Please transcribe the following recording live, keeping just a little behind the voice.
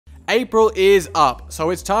April is up,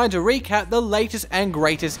 so it's time to recap the latest and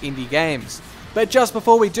greatest indie games. But just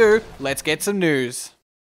before we do, let's get some news.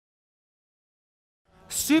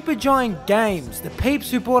 Supergiant Games, the peeps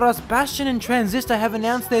who brought us Bastion and Transistor, have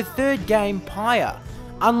announced their third game, Pyre.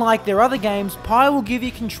 Unlike their other games, Pyre will give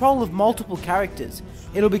you control of multiple characters.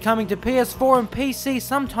 It'll be coming to PS4 and PC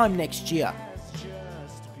sometime next year.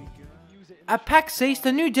 At PAX East,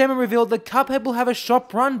 a new demo revealed that Cuphead will have a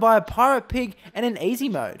shop run by a pirate pig and an easy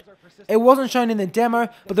mode. It wasn't shown in the demo,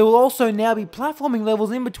 but there will also now be platforming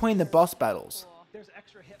levels in between the boss battles.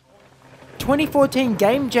 2014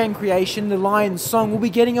 Game Jam creation The Lion's Song will be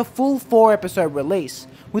getting a full 4-episode release,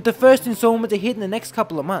 with the first installment to hit in the next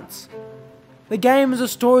couple of months. The game is a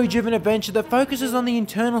story-driven adventure that focuses on the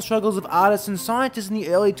internal struggles of artists and scientists in the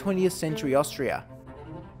early 20th century Austria.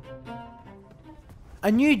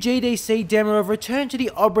 A new GDC demo of Return to the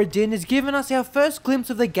Obra Dinn has given us our first glimpse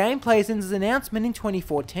of the gameplay since its announcement in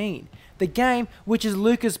 2014. The game, which is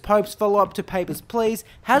Lucas Pope's follow-up to Papers, Please,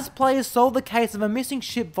 has players solve the case of a missing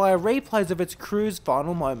ship via replays of its crew's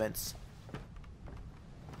final moments.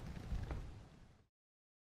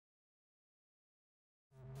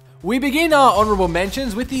 We begin our honourable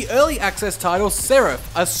mentions with the early access title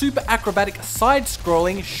Seraph, a super acrobatic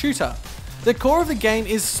side-scrolling shooter. The core of the game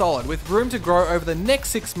is solid, with room to grow over the next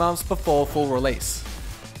 6 months before full release.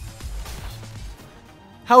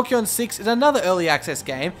 Halcyon 6 is another early access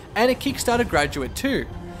game, and a Kickstarter graduate too.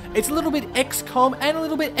 It's a little bit XCOM and a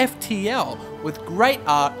little bit FTL, with great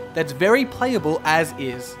art that's very playable as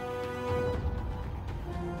is.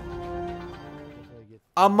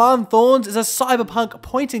 Among Thorns is a cyberpunk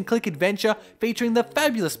point-and-click adventure featuring the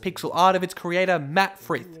fabulous pixel art of its creator Matt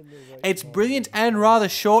Frith. It's brilliant and rather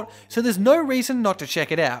short, so there's no reason not to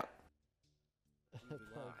check it out.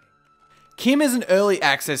 Kim is an early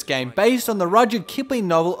access game based on the Rudyard Kipling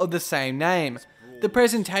novel of the same name. The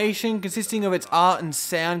presentation, consisting of its art and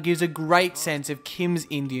sound, gives a great sense of Kim's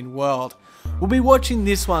Indian world. We'll be watching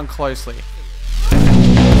this one closely.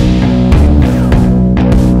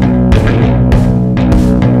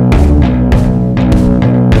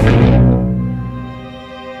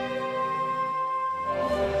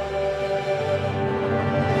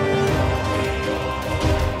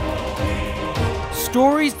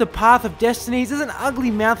 Stories: The Path of Destinies is an ugly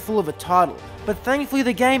mouthful of a title, but thankfully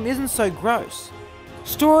the game isn't so gross.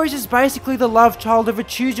 Stories is basically the love child of a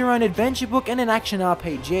choose-your-own-adventure book and an action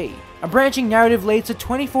RPG. A branching narrative leads to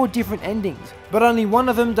 24 different endings, but only one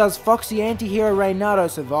of them does foxy anti-hero Reynardo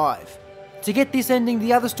survive. To get this ending,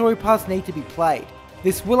 the other story paths need to be played.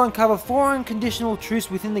 This will uncover 4 unconditional truths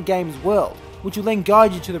within the game's world, which will then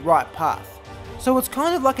guide you to the right path. So it's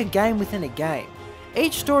kind of like a game within a game.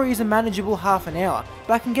 Each story is a manageable half an hour,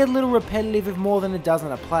 but can get a little repetitive if more than a dozen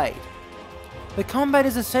are played. The combat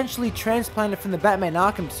is essentially transplanted from the Batman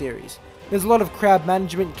Arkham series. There's a lot of crowd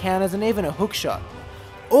management, counters, and even a hookshot.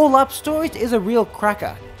 All up, Stories is a real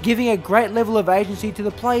cracker, giving a great level of agency to the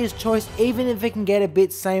player's choice even if it can get a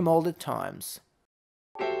bit same old at times.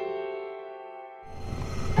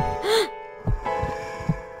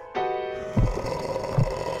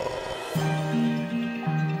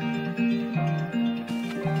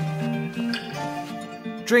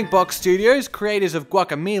 Drinkbox Studios, creators of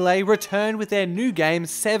Guacamelee, returned with their new game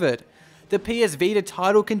Severed. The PS Vita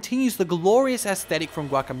title continues the glorious aesthetic from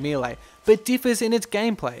Guacamelee, but differs in its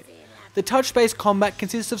gameplay. The touch-based combat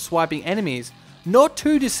consists of swiping enemies, not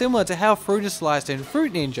too dissimilar to how Fruit is sliced in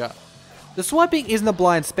Fruit Ninja. The swiping isn't a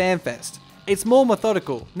blind spam fest, it's more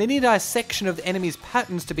methodical, needing dissection of the enemy's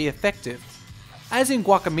patterns to be effective. As in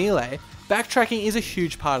Guacamelee, backtracking is a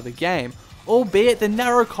huge part of the game, albeit the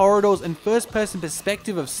narrow corridors and first-person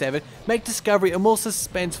perspective of Severed make discovery a more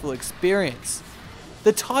suspenseful experience.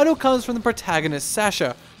 The title comes from the protagonist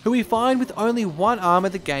Sasha, who we find with only one arm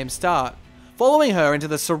at the game's start. Following her into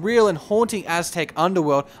the surreal and haunting Aztec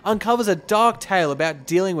underworld uncovers a dark tale about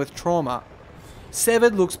dealing with trauma.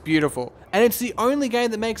 Severed looks beautiful, and it's the only game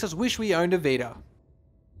that makes us wish we owned a Vita.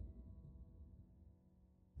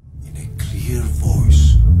 In a clear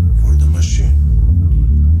voice for the machine.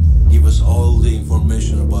 Give us all the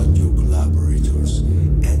information about your collaborators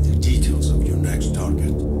and the details of your next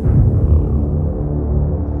target.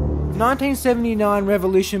 1979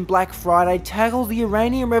 Revolution Black Friday tackles the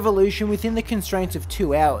Iranian Revolution within the constraints of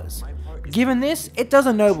 2 hours. Given this, it does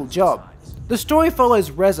a noble job. The story follows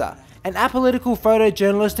Reza, an apolitical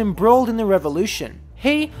photojournalist embroiled in the revolution.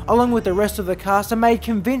 He, along with the rest of the cast, are made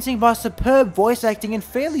convincing by superb voice acting and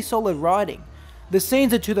fairly solid writing. The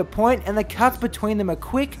scenes are to the point and the cuts between them are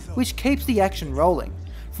quick, which keeps the action rolling.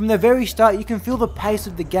 From the very start you can feel the pace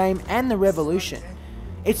of the game and the revolution.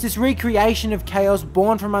 It's this recreation of chaos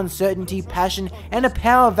born from uncertainty, passion, and a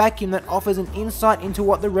power vacuum that offers an insight into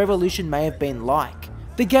what the revolution may have been like.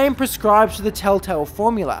 The game prescribes to the Telltale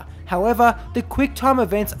formula. However, the quick-time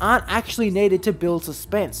events aren't actually needed to build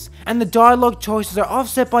suspense, and the dialogue choices are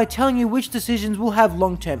offset by telling you which decisions will have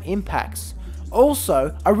long-term impacts.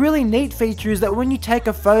 Also, a really neat feature is that when you take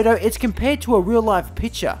a photo, it's compared to a real-life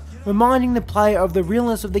picture, reminding the player of the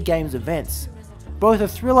realness of the game's events. Both a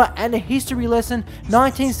thriller and a history lesson,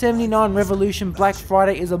 1979 Revolution Black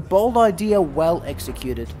Friday is a bold idea well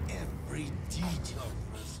executed.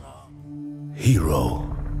 Hero.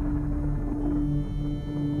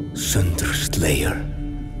 Cinder Slayer.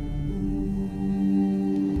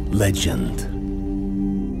 Legend.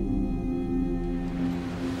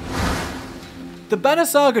 The Banner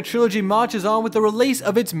Saga trilogy marches on with the release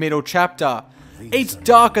of its middle chapter. It's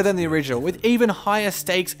darker than the original, with even higher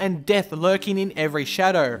stakes and death lurking in every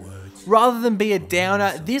shadow. Rather than be a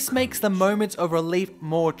downer, this makes the moments of relief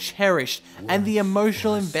more cherished and the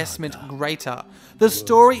emotional investment greater. The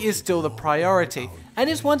story is still the priority, and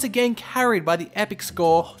is once again carried by the epic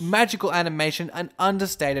score, magical animation, and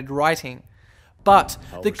understated writing. But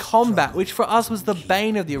the combat, which for us was the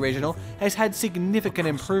bane of the original, has had significant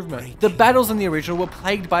improvement. The battles in the original were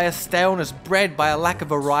plagued by a staleness bred by a lack of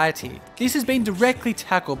variety. This has been directly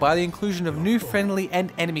tackled by the inclusion of new friendly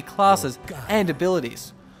and enemy classes and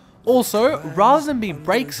abilities. Also, rather than be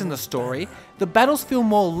breaks in the story, the battles feel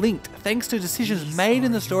more linked thanks to decisions made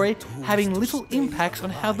in the story having little impacts on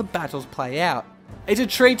how the battles play out. It's a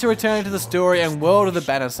treat to return to the story and world of the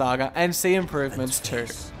Banner Saga and see improvements too.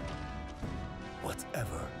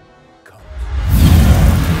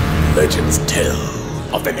 Legends tell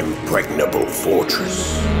of an impregnable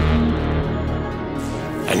fortress,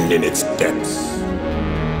 and in its depths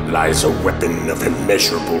lies a weapon of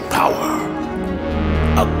immeasurable power,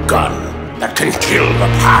 a gun that can kill the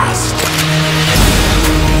past.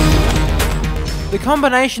 The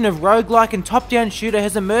combination of roguelike and top-down shooter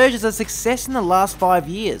has emerged as a success in the last 5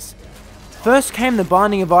 years. First came The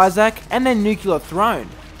Binding of Isaac, and then Nuclear Throne.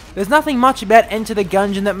 There's nothing much about Enter the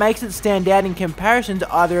Gungeon that makes it stand out in comparison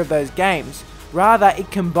to either of those games. Rather,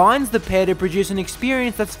 it combines the pair to produce an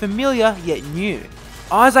experience that's familiar yet new.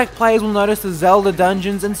 Isaac players will notice the Zelda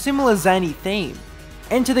dungeons and similar zany theme.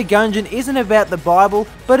 Enter the Gungeon isn't about the Bible,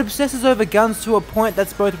 but obsesses over guns to a point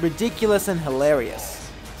that's both ridiculous and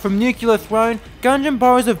hilarious. From Nuclear Throne, Gungeon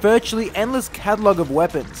borrows a virtually endless catalogue of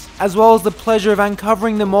weapons, as well as the pleasure of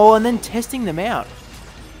uncovering them all and then testing them out.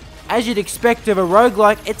 As you'd expect of a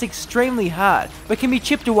roguelike, it's extremely hard, but can be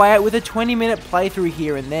chipped away at with a 20-minute playthrough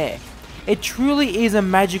here and there. It truly is a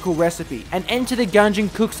magical recipe, and Enter the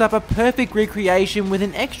Gungeon cooks up a perfect recreation with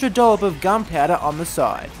an extra dollop of gunpowder on the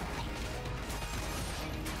side.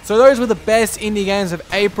 So those were the best indie games of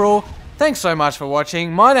April. Thanks so much for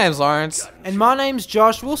watching. My name's Lawrence. And my name's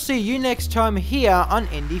Josh. We'll see you next time here on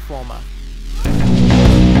Indieformer.